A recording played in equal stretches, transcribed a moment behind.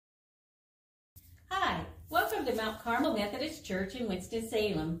welcome to Mount Carmel Methodist Church in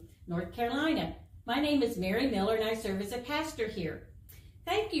Winston-Salem, North Carolina. My name is Mary Miller and I serve as a pastor here.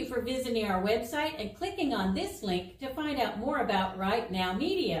 Thank you for visiting our website and clicking on this link to find out more about Right Now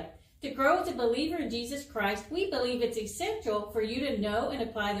Media. To grow as a believer in Jesus Christ, we believe it's essential for you to know and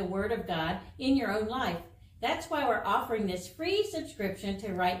apply the Word of God in your own life. That's why we're offering this free subscription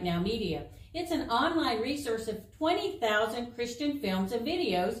to Right Now Media. It's an online resource of 20,000 Christian films and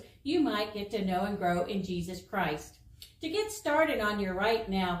videos you might get to know and grow in Jesus Christ. To get started on your Right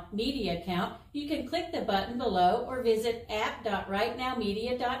Now Media account, you can click the button below or visit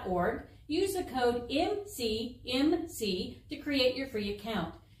app.rightnowmedia.org. Use the code MCMC to create your free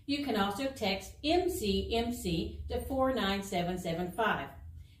account. You can also text MCMC to 49775.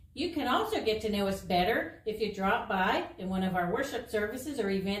 You can also get to know us better if you drop by in one of our worship services or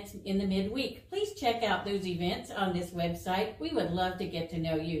events in the midweek. Please check out those events on this website. We would love to get to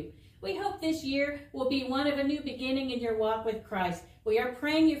know you. We hope this year will be one of a new beginning in your walk with Christ. We are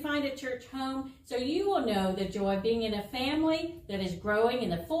praying you find a church home so you will know the joy of being in a family that is growing in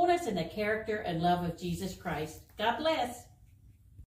the fullness and the character and love of Jesus Christ. God bless.